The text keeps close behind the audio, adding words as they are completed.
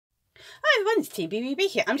Hi everyone, it's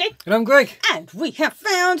TBBB here. I'm Jane. And I'm Greg. And we have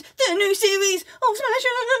found the new series of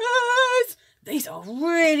Smashers. These are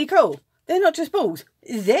really cool. They're not just balls,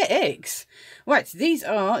 they're eggs. Right, these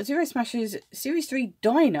are Zero Smashers Series 3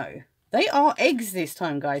 Dino. They are eggs this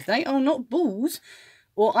time, guys. They are not balls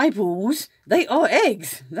or eyeballs. They are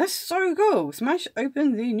eggs. That's so cool. Smash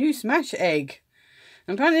open the new Smash egg.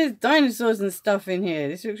 And apparently there's dinosaurs and stuff in here.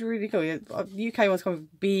 This looks really cool. The UK one's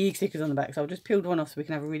got big stickers on the back, so I've just peeled one off so we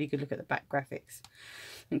can have a really good look at the back graphics.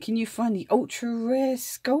 And can you find the ultra rare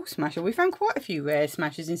Skull Smasher? We found quite a few rare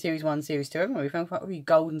Smashers in Series 1, Series 2, haven't we? We found quite a few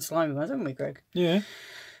gold and slimy ones, haven't we, Greg? Yeah.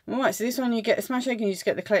 Alright, so this one you get a Smash Egg and you just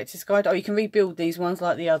get the Collector's Guide. Oh, you can rebuild these ones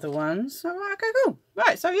like the other ones. Alright, okay, cool.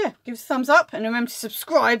 Right, so yeah, give us a thumbs up and remember to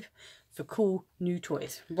subscribe for cool new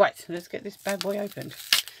toys. Right, let's get this bad boy opened.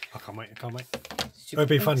 I can't wait, I can't wait. It'll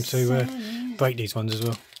be fun to break these ones as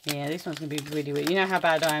well. Yeah, this one's going to be really weird. You know how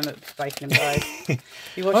bad I am at breaking them, guys.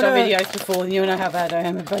 If you watched our videos before, then you'll know how bad I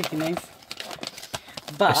am at breaking these.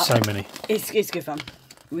 But there's so many. It's good fun.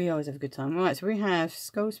 We always have a good time. Right, so we have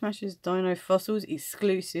Skull Smashers Dino Fossils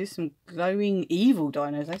exclusives, some glowing evil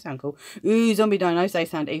dinos. They sound cool. Ooh, zombie dinos. They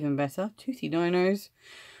sound even better. Toothy Dinos.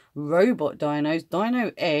 Robot Dinos,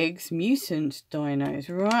 Dino Eggs, Mutant Dinos.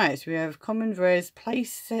 Right, so we have common rares,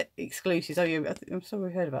 playset exclusives. Oh yeah, I'm sorry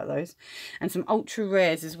we heard about those. And some ultra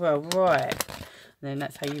rares as well. Right, and then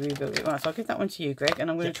that's how you rebuild it. Right, so I'll give that one to you, Greg,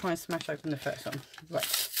 and I'm going to try and smash open the first one.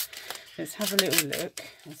 Right, let's have a little look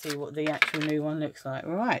and see what the actual new one looks like.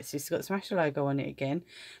 Right, so it's got the Smasher logo on it again.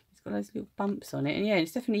 It's got those little bumps on it, and yeah,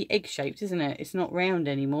 it's definitely egg shaped, isn't it? It's not round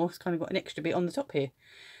anymore. It's kind of got an extra bit on the top here.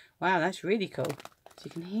 Wow, that's really cool. So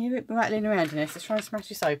you can hear it rattling around in this. Let's try and smash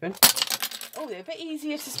this open. Oh, they're a bit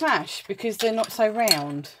easier to smash because they're not so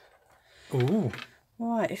round. Ooh.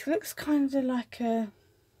 Right, it looks kind of like a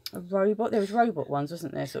robot. There was robot ones,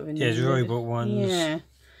 wasn't there? Sort of. Yeah, there's robot ones. Yeah.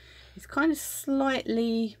 It's kind of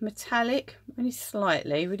slightly metallic, only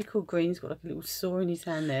slightly. Really cool green. He's got like a little saw in his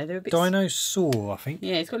hand there. They're a bit. Dinosaur, I think.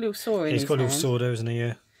 Yeah, he's got a little saw in his hand. He's got a little saw there, isn't he?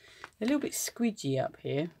 Yeah. A little bit squidgy up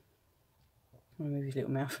here. I'll move his little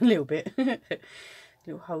mouth a little bit.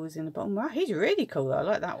 Little holes in the bottom. Wow, he's really cool though. I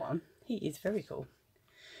like that one. He is very cool.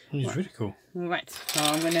 He's really cool. Right, so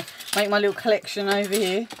I'm going to make my little collection over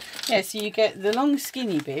here. Yeah, so you get the long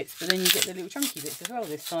skinny bits, but then you get the little chunky bits as well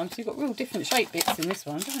this time. So you've got real different shape bits in this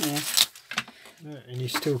one, don't you? Yeah, and you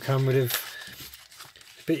still come with a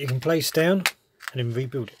bit you can place down and then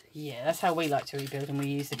rebuild it. Yeah, that's how we like to rebuild, and we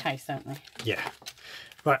use the case, don't we? Yeah.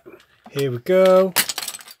 Right, here we go.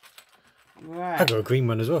 Right. I've got a green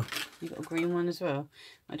one as well. You've got a green one as well.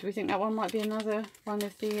 Right, do we think that one might be another one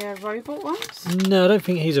of the robot ones? No, I don't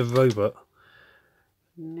think he's a robot.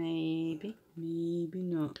 Maybe, maybe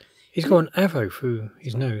not. He's got an arrow through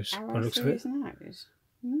his nose. Arrow through his nose.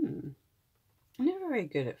 I'm never very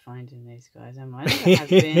good at finding these guys, am I? I never have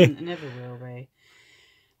been, I never will be.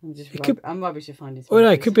 I'm rubbish at finding. Oh no,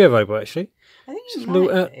 it could be a robot actually. I think it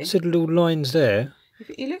might be. Said little lines there.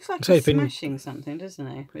 He looks like he's smashing something,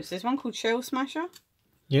 doesn't he? There's one called Shell Smasher.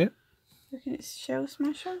 Yeah. Looking at Shell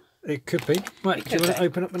Smasher. It could be. Right, do you want to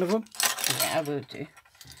open up another one? Yeah, I will do.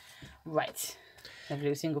 Right. Have a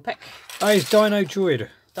little single pack. Oh, it's Dino Droid.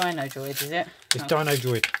 Dino Droid, is it? It's Dino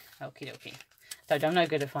Droid. Okie dokie. So I'm no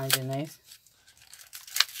good at finding these.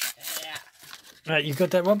 Yeah. Right, you got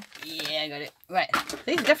that one? Yeah, I got it. Right.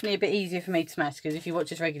 These are definitely a bit easier for me to smash because if you watch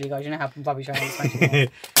this regularly, guys, you know how rubbish I am at smashing them.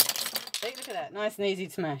 Look at that, nice and easy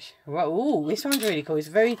to smash. Right, ooh, this one's really cool. It's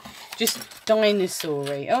very just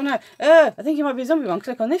dinosaur-y. Oh no, I think he might be a zombie one.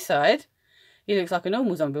 Click on this side. He looks like a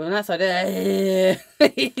normal zombie. On that side,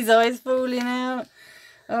 his eyes falling out.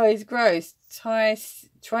 Oh, he's gross.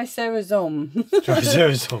 Tricerazom.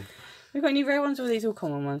 Tricerazom. We've got any rare ones or are these all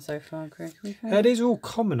common ones so far, Greg? These are all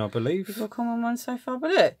common, I believe. These are all common ones so far,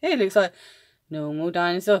 but look, he looks like normal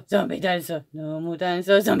dinosaur, zombie dinosaur, normal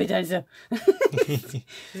dinosaur, zombie dinosaur.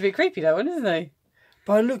 It's a bit creepy, that one, isn't it?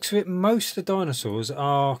 By the looks of it, most of the dinosaurs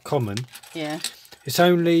are common. Yeah. It's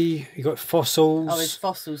only, you got fossils. Oh, there's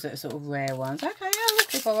fossils that are sort of rare ones. Okay, yeah,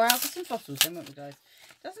 look, we've got out for some fossils then, won't we, guys?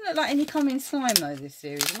 Doesn't look like any common slime, though, this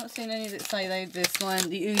series. I've not seen any that say the slime,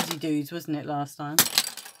 the oozy dudes, wasn't it, last time?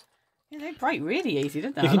 Yeah, they break really easy,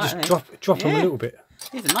 don't they? You can just drop them a little bit.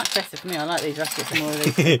 These are much better for me. I like these. Let's get some more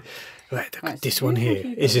of these. Right, this one here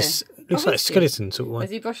is this. Looks like a skeleton sort of one. Is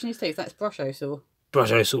he brushing his teeth? That's Brachiosaur.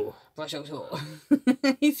 Brachiosaur. Brachiosaur.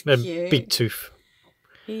 He's cute. Big tooth.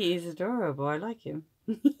 He is adorable. I like him.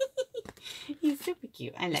 He's super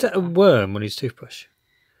cute. I like Is that a worm on his toothbrush?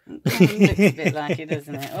 Looks a bit like it,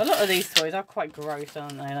 doesn't it? Well, a lot of these toys are quite gross,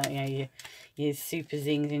 aren't they? Like, you know, your super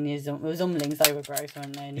zings and your zomlings, they were gross,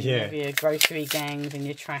 weren't they? And you have your grocery gangs and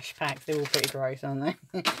your trash packs, they're all pretty gross, aren't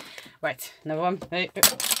they? Right, another one. There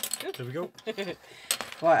we go.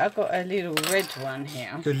 Right, I've got a little red one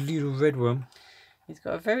here. The little red one. He's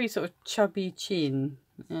got a very sort of chubby chin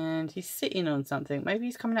and he's sitting on something. Maybe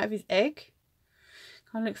he's coming out of his egg.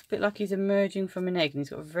 Kind of looks a bit like he's emerging from an egg and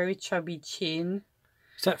he's got a very chubby chin.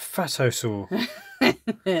 Is that Fatosaur? I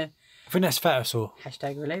think that's Fatosaur.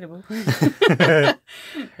 Hashtag relatable.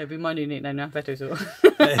 That'd be my new nickname now, Fatosaur.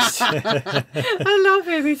 I love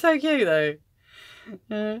him, he's so cute though.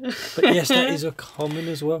 But yes, that is a common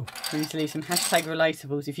as well. We need to leave some hashtag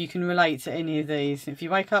relatables if you can relate to any of these. If you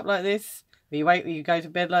wake up like this, or you go to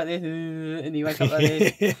bed like this, and you wake up like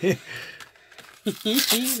this.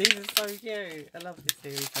 These are so cute. I love this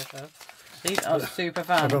series myself. These are super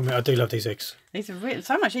fun. I do love these eggs. These are really,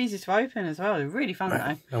 so much easier to open as well. They're really fun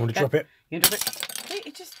though. I want to drop it. You drop it.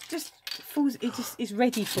 It just falls. It just is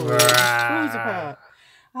ready for it. It just falls apart.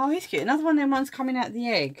 Oh, he's cute. Another one of them ones coming out the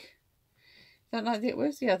egg. Don't like the,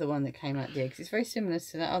 where's the other one that came out the egg? It's very similar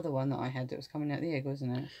to that other one that I had that was coming out the egg,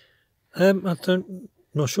 wasn't it?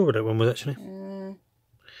 Not sure what that one was actually.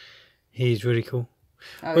 He's really cool.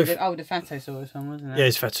 Oh, the Fatosaurus one, wasn't it? Yeah,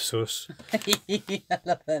 it's Fatosaurus. I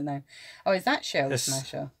love that name. Oh, is that Shell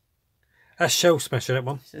Smasher? That's Shell Smasher, that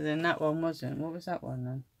one. So then that one wasn't. What was that one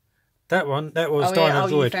then? That was Dino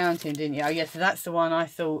Droid. Oh, you found him, didn't you? Oh, yeah, so that's the one I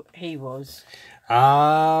thought he was.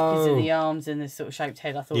 Oh. Because of the arms and the sort of shaped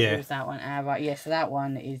head, I thought it was that one. Ah, right, yeah, so that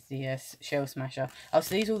one is the Shell Smasher. Oh,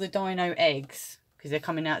 so these are all the Dino Eggs, because they're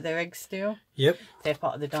coming out their eggs still. Yep. They're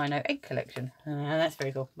part of the Dino Egg collection. And that's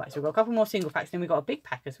very cool. Right, so we've got a couple more single packs, then we've got a big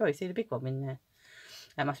pack as well. You see the big one in there?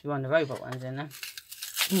 That must be one of the robot ones in there.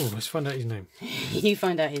 Oh, let's find out his name. You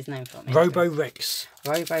find out his name for me. Robo Rex.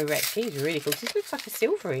 Robo Rex. He's really cool. This looks like a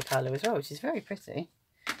silvery colour as well, which is very pretty.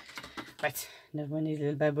 Right, another one of these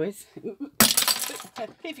little bad boys.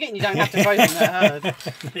 Keep forgetting you don't have to throw them that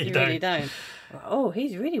hard. You really don't. Oh,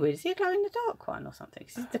 he's really weird. Is he a glow in the dark one or something?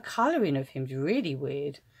 The colouring of him's really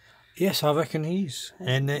weird. Yes, I reckon he's.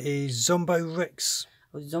 And that is Zombo Rex.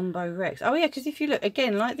 Oh, Zombo Rex. Oh yeah, because if you look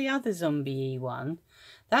again, like the other zombie one,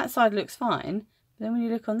 that side looks fine. But then when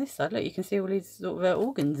you look on this side, look, you can see all his sort of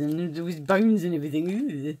organs and all his bones and everything.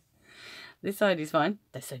 Ooh. This side is fine.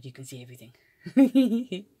 That side you can see everything.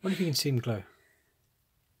 What if you can see him glow?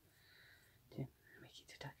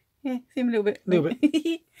 Yeah, see him a little bit. A little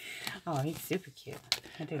bit. Oh, he's super cute.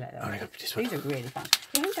 I do like that. Oh, These are really fun.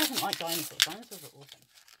 Yeah, who doesn't like dinosaurs? Dinosaurs are awesome.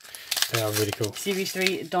 They are really cool. Series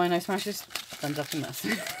 3 Dino Smashers. Thumbs up from us.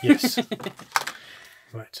 Yes.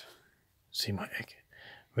 Right. See my egg.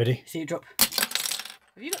 Ready? See it drop.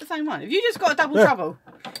 Have you got the same one? Have you just got a double trouble?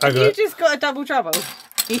 Just got a double trouble?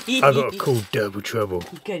 I got a cool double trouble.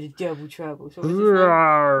 You got a double trouble. So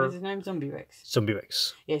what's his name? Zombie Rex. Zombie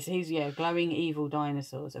Rex. Yes, he's glowing evil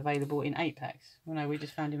dinosaurs available in 8 packs. Well, no, we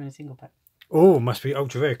just found him in a single pack. Oh, must be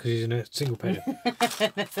ultra rare because he's in a single pack.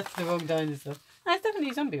 That's the wrong dinosaur. No, it's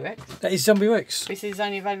definitely Zombie Rex. That is Zombie Rex. This is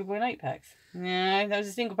only available in 8 packs. No, that was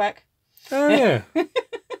a single pack. Oh yeah.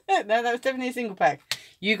 No, that was definitely a single pack.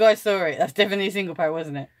 You guys saw it. That's definitely a single pack,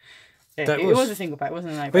 wasn't it? Yeah, it was a single pack,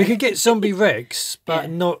 wasn't it? But you could get Zombie Rex, but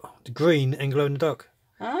not green and glow in the dark.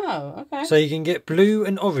 Oh, okay. So you can get blue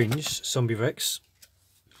and orange Zombie Rex.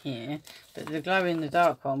 Yeah, but the glow in the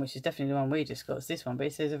dark one, which is definitely the one we just got, is this one, but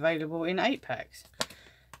it says available in 8 packs.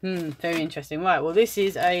 Very interesting. Right, well, this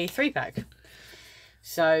is a 3 pack.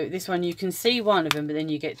 So this one, you can see one of them, but then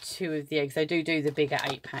you get 2 of the eggs. They do the bigger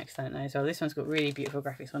 8 packs, don't they? So this one's got really beautiful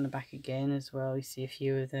graphics on the back again as well. You see a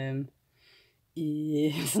few of them.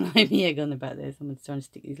 Yeah, slimy egg on the back there. Someone's trying to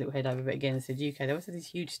stick his little head over, but again, it said UK. There also these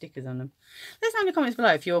huge stickers on them. Let us know in the comments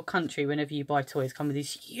below if your country, whenever you buy toys, come with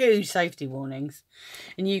these huge safety warnings.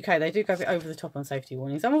 In the UK, they do go a bit over the top on safety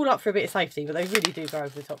warnings. I'm all up for a bit of safety, but they really do go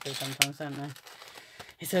over the top here sometimes, don't they?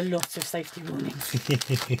 It's a lot of safety warnings.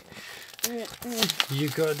 You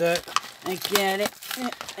got that? I get it.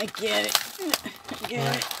 I get it. I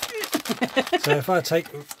get it. So if I take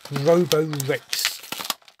Robo Rex.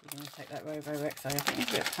 You're going to take that Robo Rex. I think there's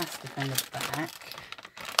a bit of plastic on the back.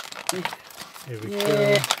 Here we go.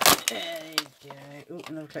 There you go. Oh,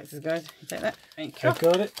 another collector's guide. You take that. Thank you. I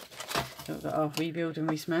got it. So we've got our rebuild and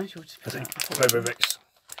resmash. Robo Rex.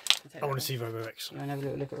 I want to see Robo Rex. You want to have a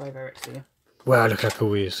little look at Robo Rex, do you? Wow, look how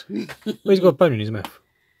cool he is. Well, he's got a bone in his mouth.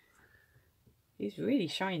 He's really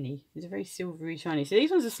shiny. He's a very silvery shiny. So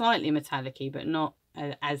these ones are slightly metallic-y, but not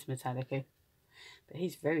as metallic-y. But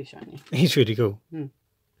he's very shiny. He's really cool.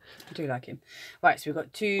 I do like him. Right, so we've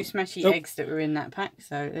got 2 smashy eggs that were in that pack.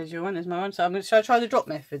 So there's your one, there's my one. So shall I try the drop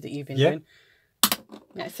method that you've been doing?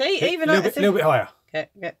 Yeah, see, even a little bit higher. Okay,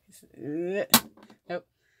 nope.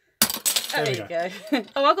 There you go.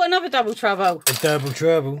 Oh, I got another double trouble. A double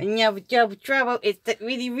trouble. Another double trouble. It's the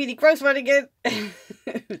really, really gross one again.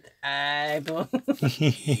 Eyeball.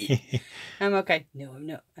 I'm okay. No, I'm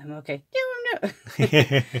not. I'm okay. No, I'm not.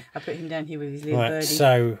 I put him down here with his little birdie.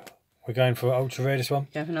 So we're going for ultra rare this one.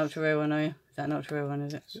 Going for an ultra rare one, are you? Is that an ultra rare one,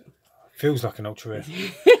 is it? Feels like an ultra rare.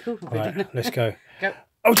 Right, let's go. Go.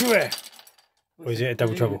 Ultra rare. Or is it a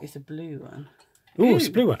double trouble? It's a blue one. Ooh, it's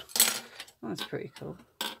a blue one. Oh, that's pretty cool.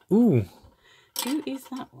 Ooh. Who is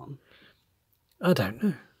that one? I don't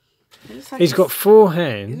know. Like he's got 4 It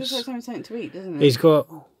hands. looks like something to eat, doesn't it? He's got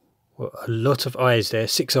a lot of eyes there.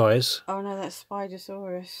 6 eyes. Oh no, that's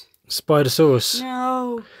Spidersaurus. Spidersaurus.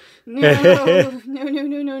 No. No. No, no,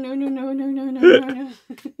 no, no, no, no, no, no, no, no, no.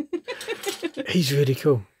 He's really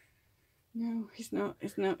cool. No, he's not.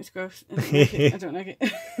 It's not. It's gross. I don't like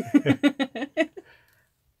it.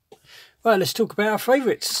 Right, let's talk about our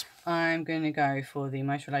favourites. I'm going to go for the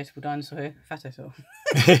most relatable dinosaur here, Fatosaur.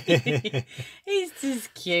 He's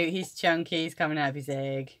just cute. He's chunky. He's coming out of his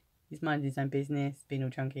egg. He's minding his own business, being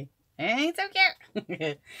all chunky. And he's so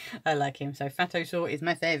cute. I like him. So Fatosaur is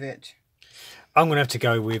my favourite. I'm going to have to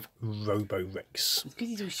go with Robo-Rex. It's because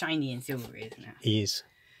he's all shiny and silvery, isn't it? He is.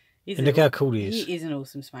 And look how cool he is. He is an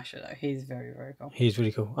awesome smasher, though. He's very, very cool. He is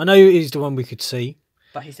really cool. I know he's the one we could see.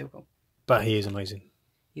 But he's still cool. But he is amazing.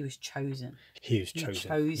 He was chosen. He was chosen. You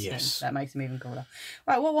chose yes. him. That makes him even cooler.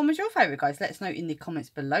 Right, what one was your favourite, guys? Let us know in the comments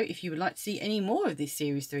below if you would like to see any more of this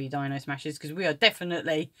Series 3 Dino Smashers, because we are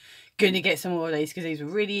definitely going to get some more of these, because these were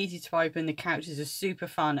really easy to open. The characters are super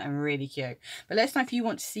fun and really cute. But let us know if you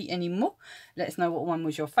want to see any more. Let us know what one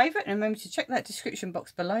was your favourite. And remember to check that description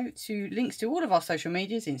box below to links to all of our social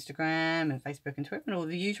medias, Instagram and Facebook and Twitter and all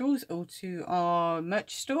the usuals, all to our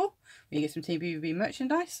merch store where you get some Team BBB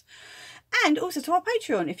merchandise. And also to our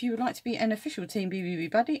Patreon if you would like to be an official Team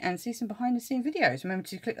BBB buddy and see some behind the scene videos. Remember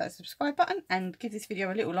to click that subscribe button and give this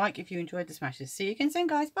video a little like if you enjoyed the smashes. See you again soon,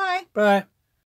 guys. Bye. Bye.